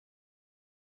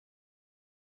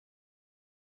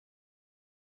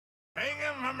Bring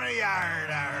him from the yard.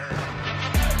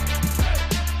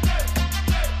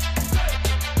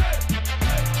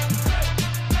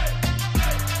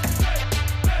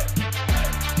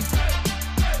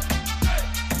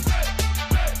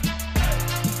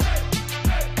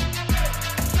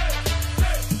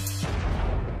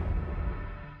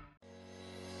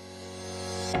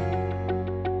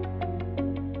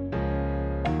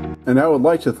 And I would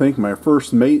like to thank my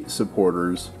first mate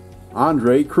supporters,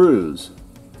 Andre Cruz.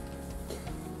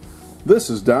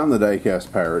 This is Don the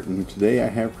Diecast Pirate, and today I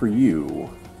have for you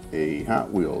a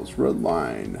Hot Wheels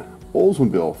Redline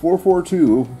Oldsmobile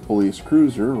 442 Police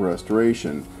Cruiser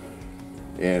Restoration.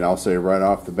 And I'll say right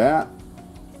off the bat,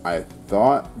 I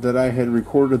thought that I had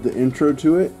recorded the intro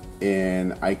to it,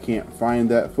 and I can't find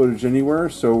that footage anywhere,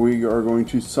 so we are going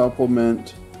to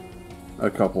supplement a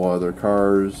couple other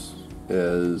cars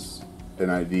as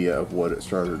an idea of what it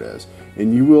started as.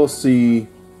 And you will see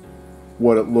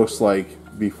what it looks like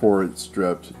before it's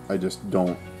stripped. I just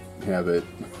don't have it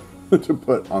to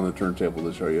put on the turntable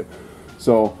to show you.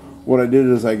 So what I did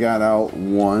is I got out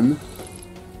 1,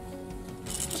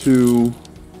 2,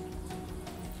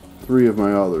 3 of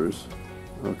my others.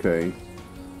 Okay,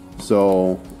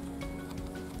 so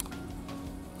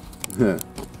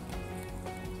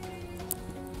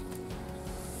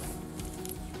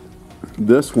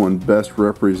this one best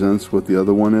represents what the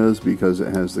other one is because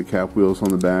it has the cap wheels on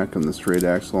the back and the straight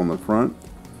axle on the front,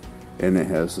 and it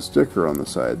has the sticker on the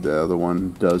side. The other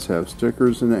one does have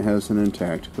stickers and it has an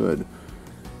intact hood.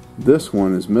 This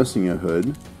one is missing a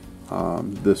hood.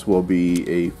 This will be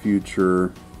a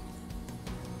future...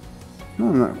 No,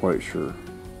 I'm not quite sure.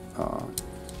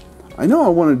 I know I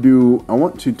want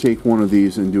to take one of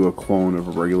these and do a clone of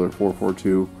a regular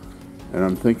 442. And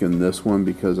I'm thinking this one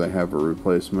because I have a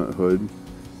replacement hood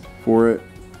for it.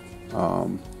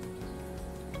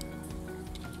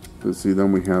 Let's see,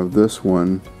 then we have this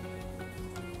one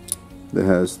that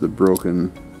has the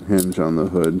broken hinge on the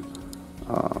hood.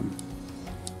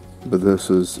 But this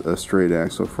is a straight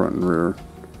axle front and rear.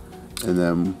 And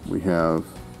then we have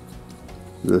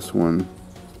this one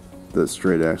that's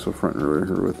straight axle front and rear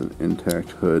here with an intact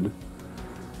hood.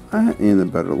 And a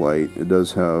better light. It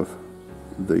does have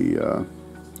the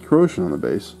corrosion on the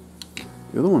base.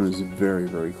 The other one is very,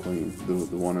 very clean.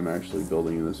 The one I'm actually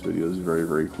building in this video is very,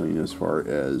 very clean as far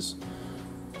as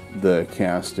the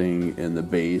casting and the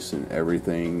base and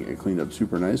everything. It cleaned up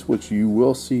super nice, which you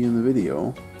will see in the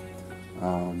video.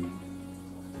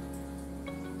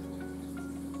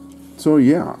 So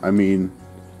yeah, I mean,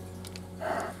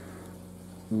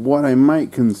 what I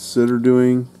might consider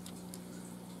doing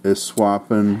is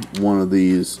swapping one of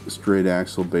these straight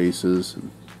axle bases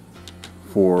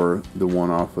for the one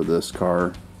off of this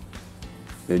car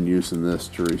and using this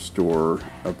to restore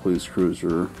a police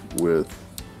cruiser with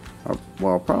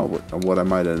well, probably what I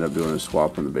might end up doing is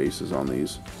swapping the bases on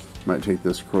these. Might take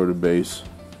this corroded base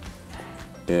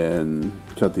and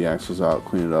cut the axles out,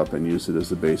 clean it up, and use it as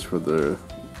the base for the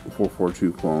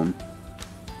 442 clone,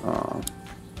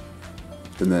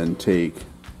 and then take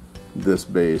this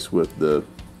base with the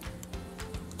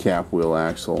cap wheel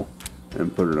axle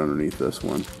and put it underneath this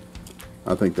one.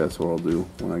 I think that's what I'll do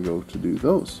when I go to do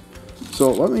those.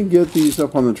 So let me get these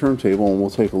up on the turntable and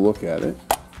we'll take a look at it.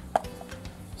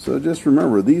 So just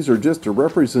remember, these are just a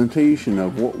representation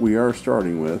of what we are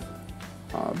starting with,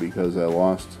 because I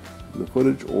lost the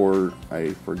footage or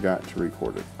I forgot to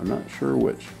record it. I'm not sure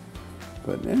which,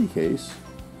 but in any case,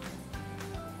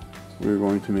 we're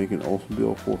going to make an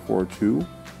Oldsmobile 442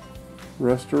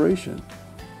 restoration.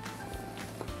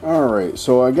 Alright,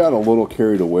 so I got a little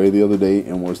carried away the other day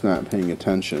and was not paying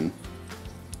attention.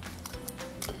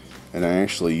 And I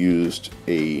actually used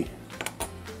a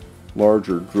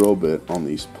larger drill bit on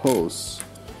these posts.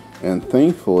 And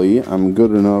thankfully, I'm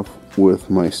good enough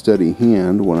with my steady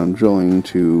hand when I'm drilling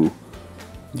to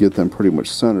get them pretty much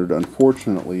centered.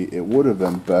 Unfortunately, it would have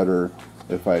been better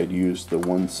if I had used the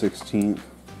 1/16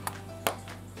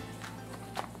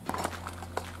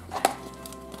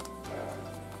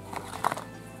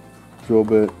 drill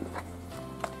bit,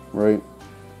 right?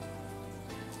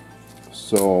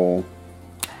 So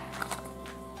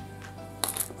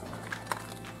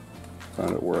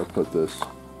found it where I put this.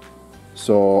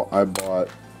 So I bought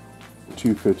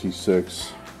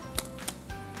 256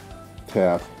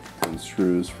 tap and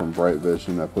screws from Bright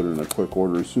Vision. I put it in a quick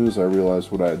order. As soon as I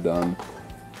realized what I had done,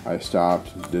 I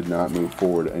stopped, did not move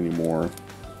forward anymore,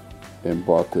 and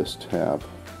bought this tab.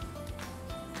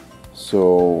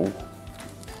 So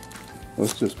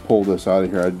let's just pull this out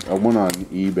of here. I went on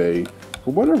eBay.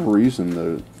 For whatever reason,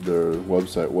 the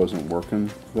website wasn't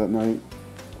working that night.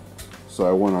 So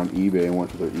I went on eBay and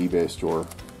went to their eBay store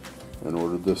and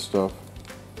ordered this stuff.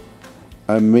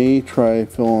 I may try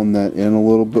filling that in a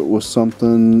little bit with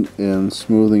something and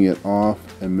smoothing it off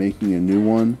and making a new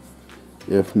one.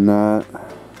 If not,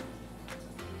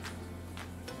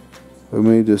 I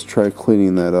may just try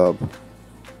cleaning that up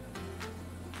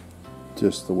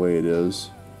just the way it is.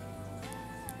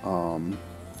 We'll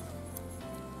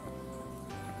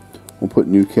put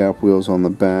new cap wheels on the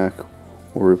back.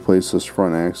 We'll replace this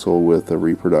front axle with a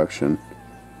reproduction.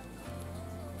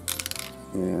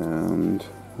 And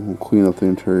we'll clean up the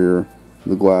interior.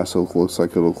 The glass looks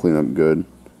like it'll clean up good.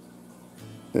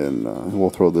 And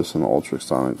we'll throw this in the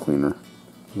ultrasonic cleaner.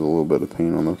 There's a little bit of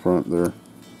paint on the front there.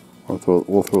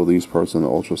 We'll throw these parts in the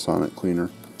ultrasonic cleaner.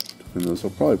 And I'll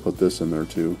probably put this in there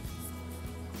too.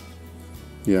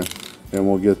 Yeah. And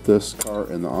we'll get this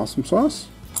car in the awesome sauce,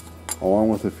 along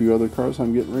with a few other cars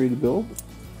I'm getting ready to build.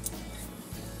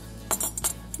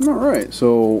 Alright,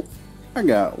 so I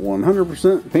got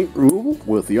 100% paint removal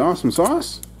with the awesome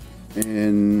sauce.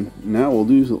 And now we'll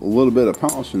do a little bit of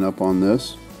polishing up on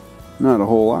this. Not a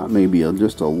whole lot, maybe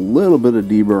just a little bit of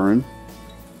deburring.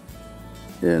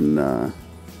 And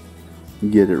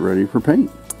get it ready for paint.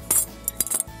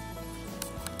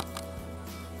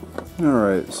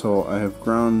 Alright, so I have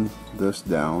ground this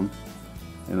down.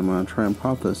 And I'm going to try and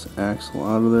pop this axle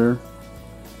out of there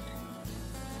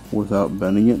without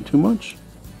bending it too much.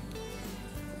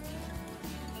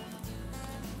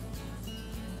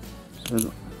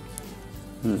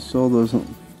 And it still doesn't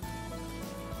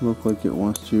look like it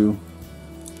wants to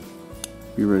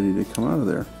be ready to come out of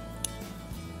there.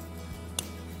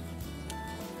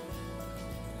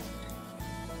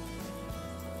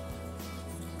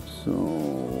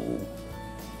 So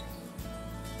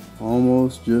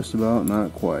almost, just about,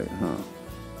 not quite, huh?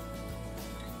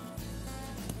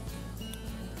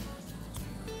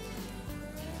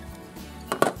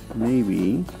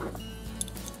 Maybe.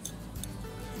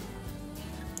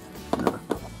 No.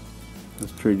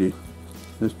 Let's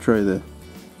try the.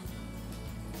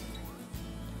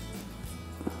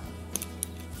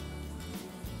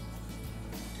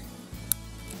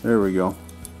 There we go.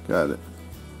 Got it.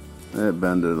 That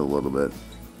bended a little bit.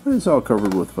 It's all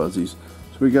covered with fuzzies.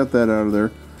 So we got that out of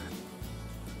there.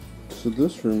 So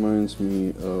this reminds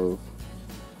me of...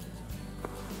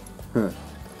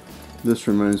 This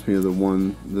reminds me of the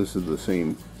one... This is the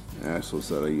same axles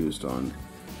that I used on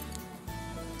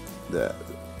that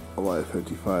Alive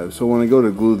 55. So when I go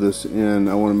to glue this in,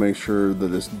 I want to make sure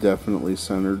that it's definitely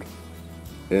centered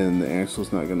and the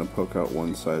axle's not going to poke out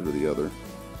one side or the other.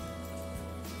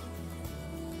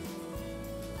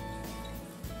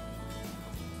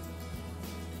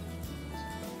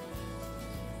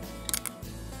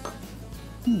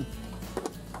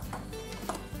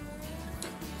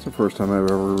 It's the first time I've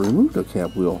ever removed a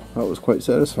cap wheel. That was quite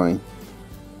satisfying.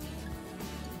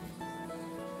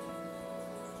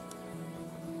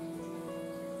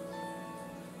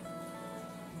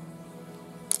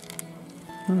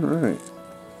 Alright.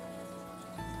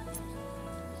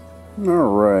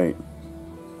 Alright.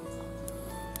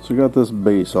 So we got this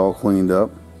base all cleaned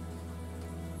up.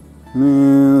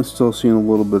 And still seeing a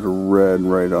little bit of red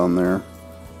right on there.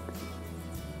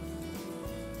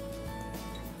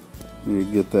 Need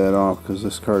to get that off because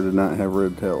this car did not have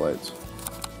red taillights.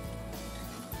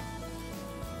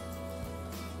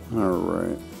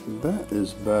 Alright, that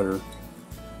is better.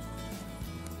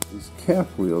 These cap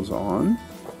wheels on.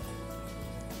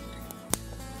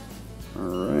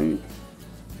 Alright,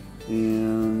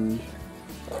 and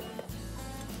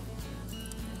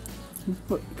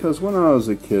because when I was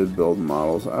a kid building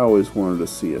models, I always wanted to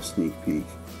see a sneak peek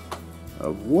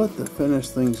of what the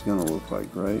finished thing's gonna look like,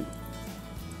 right?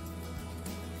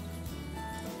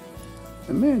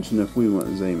 Imagine if we went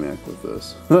Zamac with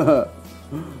this.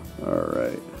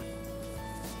 Alright.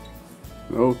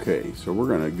 Okay, so we're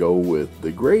going to go with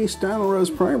the gray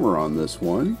Stynylrez primer on this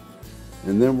one.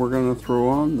 And then we're going to throw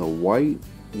on the white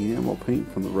enamel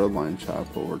paint from the Redline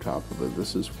shop over top of it.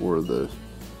 This is for the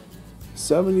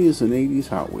 70s and 80s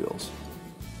Hot Wheels.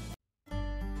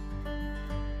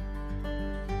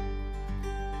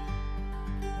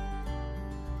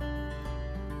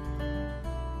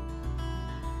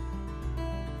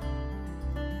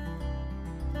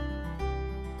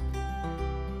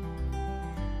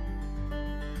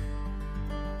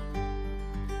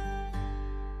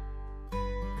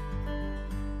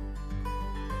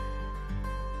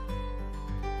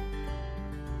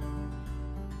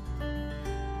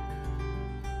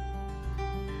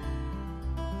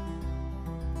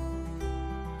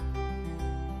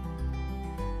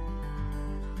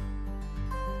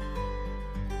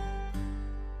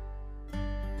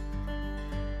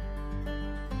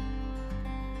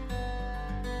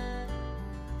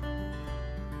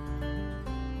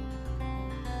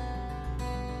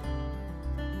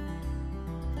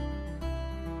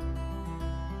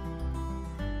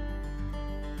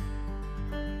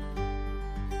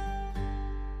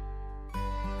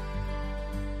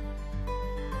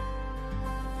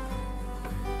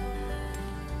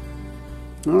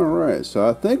 Alright, so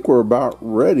I think we're about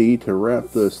ready to wrap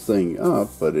this thing up,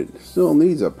 but it still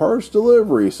needs a parts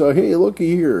delivery. So hey,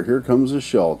 looky here. Here comes a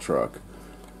shell truck.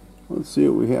 Let's see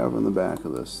what we have in the back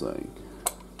of this thing.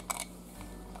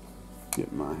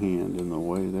 Get my hand in the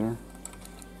way there.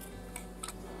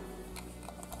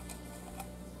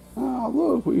 Oh,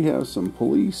 look, we have some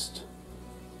police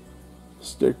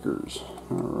stickers.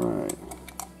 Alright.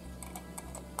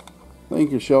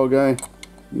 Thank you, shell guy. You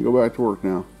can go back to work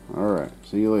now. Alright,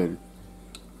 see you later.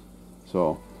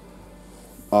 So,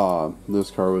 this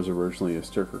car was originally a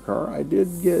sticker car. I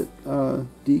did get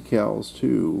decals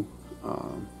too.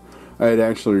 I had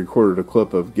actually recorded a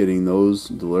clip of getting those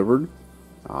delivered.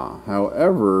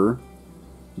 However,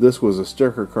 this was a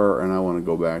sticker car and I want to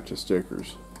go back to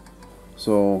stickers.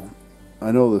 So,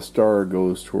 I know the star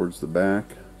goes towards the back,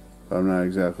 but I'm not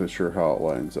exactly sure how it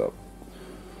lines up.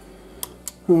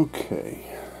 Okay.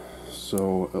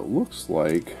 So it looks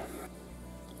like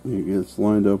it gets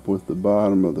lined up with the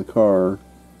bottom of the car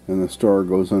and the star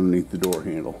goes underneath the door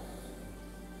handle.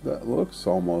 That looks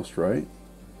almost right.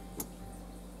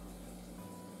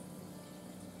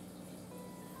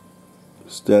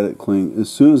 Static cling. As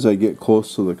soon as I get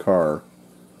close to the car,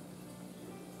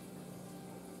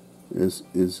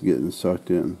 is getting sucked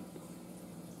in.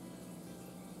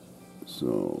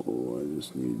 So I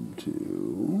just need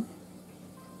to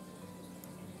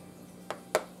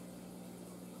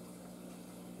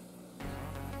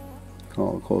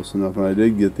call it close enough, and I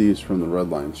did get these from the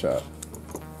Redline shop.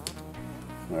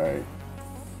 Alright.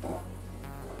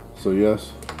 So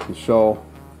yes, the shell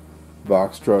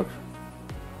box truck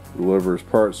delivers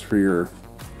parts for your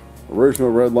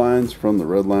original Redlines from the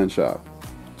Redline shop.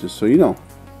 Just so you know.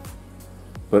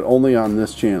 But only on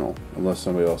this channel, unless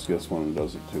somebody else gets one and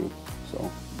does it too.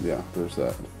 So yeah, there's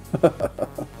that.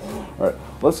 Alright,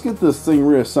 let's get this thing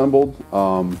reassembled.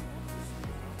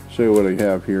 Show you what I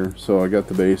have here. So I got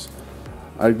the base.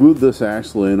 I glued this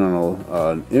axle in on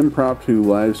an impromptu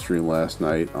live stream last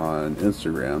night on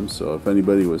Instagram, so if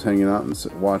anybody was hanging out and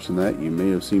watching that, you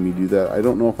may have seen me do that. I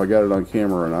don't know if I got it on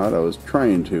camera or not. I was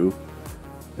trying to,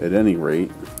 at any rate.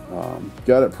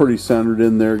 Got it pretty centered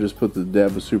in there, just put the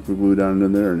dab of super glue down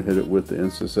in there and hit it with the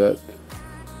Instaset.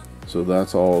 So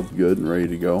that's all good and ready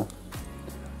to go.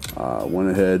 Went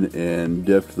ahead and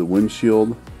dipped the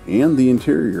windshield and the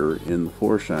interior in the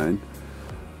floor shine.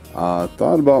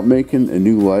 Thought about making a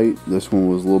new light. This one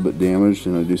was a little bit damaged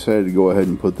and I decided to go ahead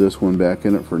and put this one back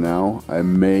in it for now. I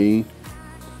may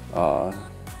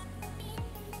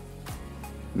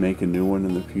make a new one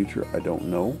in the future. I don't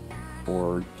know.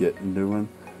 Or get a new one.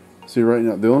 See, right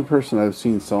now the only person I've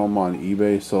seen sell them on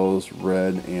eBay sells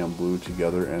red and blue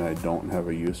together, and I don't have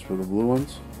a use for the blue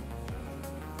ones.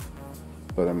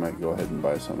 But I might go ahead and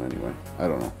buy some anyway. I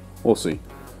don't know. We'll see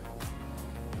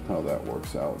how that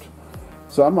works out.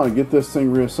 So I'm going to get this thing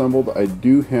reassembled. I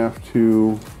do have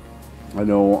to, I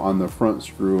know on the front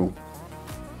screw,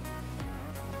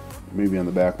 maybe on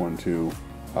the back one too,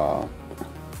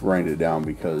 grind it down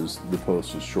because the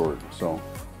post is short. So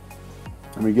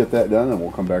let me get that done and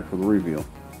we'll come back for the reveal.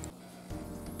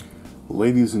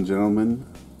 Ladies and gentlemen,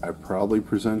 I proudly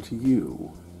present to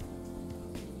you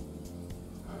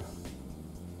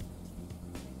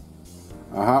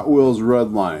a Hot Wheels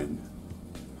Redline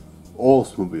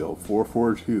Oldsmobile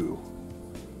 442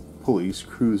 Police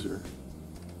Cruiser,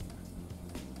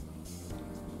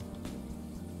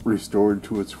 restored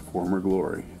to its former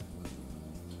glory.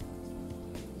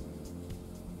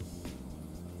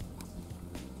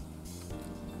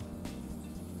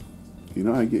 You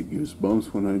know, I get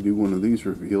goosebumps when I do one of these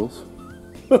reveals.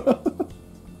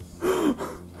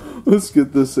 Let's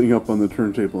get this thing up on the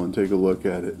turntable and take a look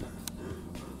at it.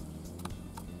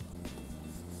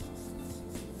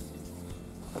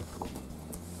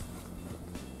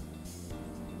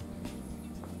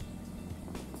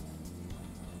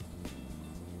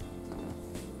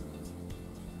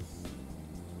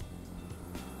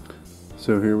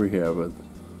 So here we have it.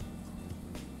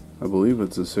 I believe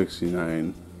it's a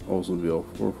 69 Oldsmobile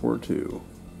 442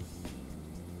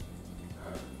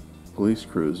 Police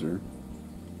Cruiser.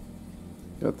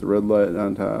 Got the red light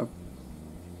on top,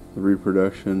 the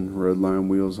reproduction Redline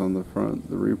wheels on the front,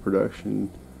 the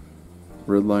reproduction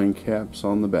Redline caps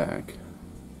on the back.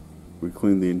 We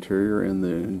cleaned the interior and the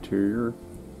interior.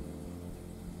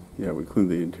 Yeah, we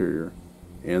cleaned the interior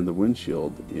and the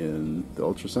windshield in the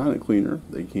ultrasonic cleaner.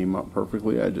 They came out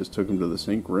perfectly. I just took them to the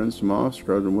sink, rinsed them off,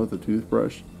 scrubbed them with a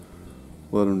toothbrush,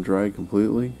 let them dry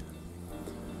completely,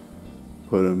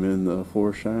 put them in the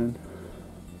floor shine.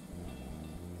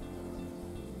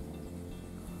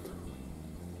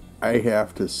 I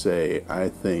have to say, I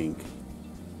think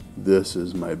this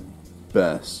is my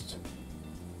best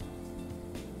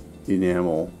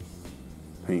enamel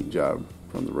paint job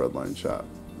from the Redline shop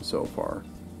so far.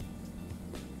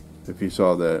 If you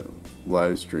saw that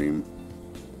live stream,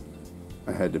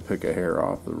 I had to pick a hair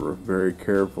off the roof very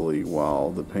carefully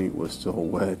while the paint was still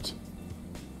wet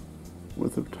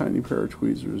with a tiny pair of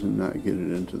tweezers and not get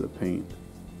it into the paint.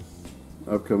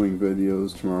 Upcoming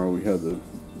videos: tomorrow we have the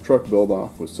truck build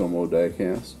off with SoMo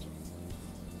Diecast.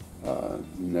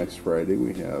 Next Friday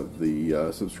we have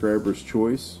the subscriber's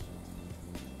choice.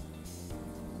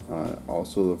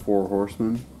 Also the Four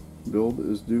Horsemen build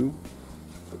is due.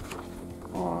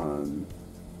 On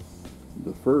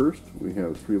the 1st we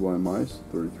have 3 blind mice,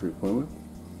 33 Plymouth.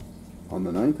 On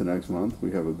the 9th of next month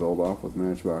we have a build off with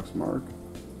Matchbox Mark.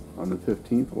 On the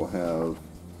 15th we'll have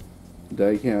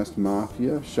Diecast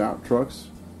Mafia shop trucks.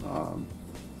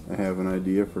 I have an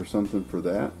idea for something for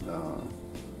that.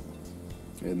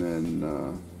 And then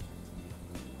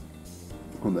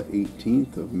on the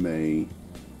 18th of May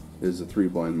is the 3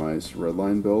 blind mice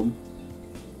Redline build.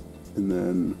 And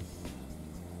then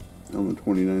on the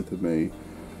 29th of May,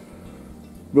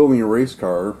 building a race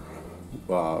car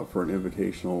for an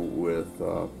invitational with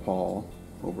Paul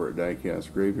over at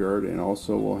Diecast Graveyard. And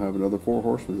also we'll have another Four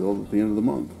Horsemen build at the end of the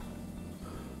month.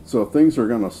 So things are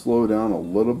going to slow down a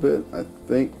little bit. I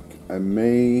think I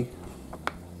may...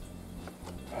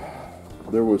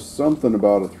 There was something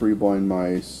about a 3 blind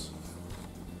mice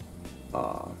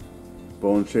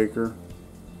bone shaker.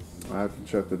 I have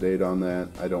to check the date on that.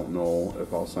 I don't know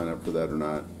if I'll sign up for that or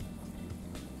not.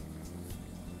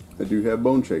 I do have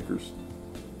bone shakers.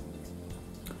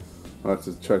 I'll have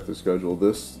to check the schedule.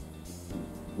 This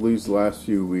leaves the last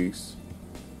few weeks.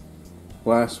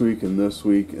 Last week and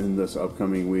this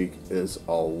upcoming week is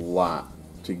a lot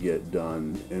to get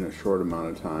done in a short amount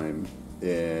of time,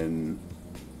 and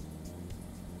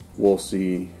we'll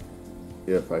see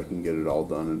if I can get it all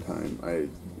done in time.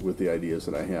 With the ideas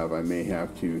that I have, I may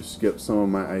have to skip some of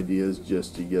my ideas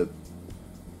just to get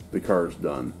the cars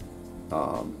done.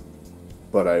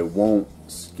 But I won't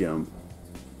skimp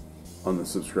on the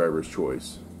subscriber's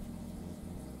choice.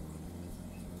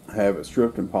 I have it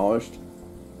stripped and polished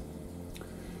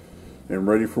and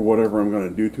ready for whatever I'm going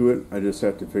to do to it. I just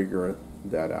have to figure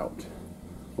that out.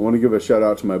 I want to give a shout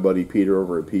out to my buddy Peter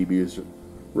over at PB's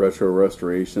Retro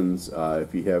Restorations.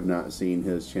 If you have not seen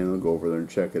his channel, go over there and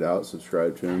check it out.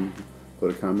 Subscribe to him.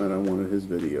 Put a comment on one of his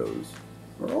videos,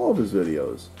 or all of his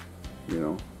videos, you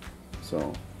know.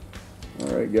 So,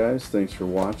 alright guys, thanks for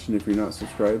watching. If you're not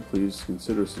subscribed, please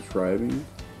consider subscribing.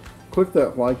 Click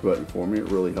that like button for me. It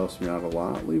really helps me out a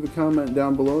lot. Leave a comment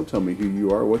down below. Tell me who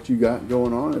you are, what you got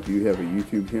going on. If you have a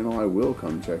YouTube channel, I will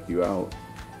come check you out.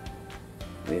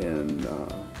 And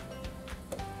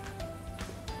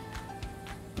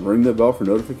ring the bell for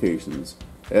notifications.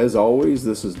 As always,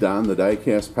 this is Don the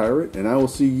Diecast Pirate, and I will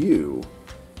see you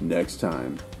next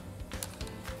time.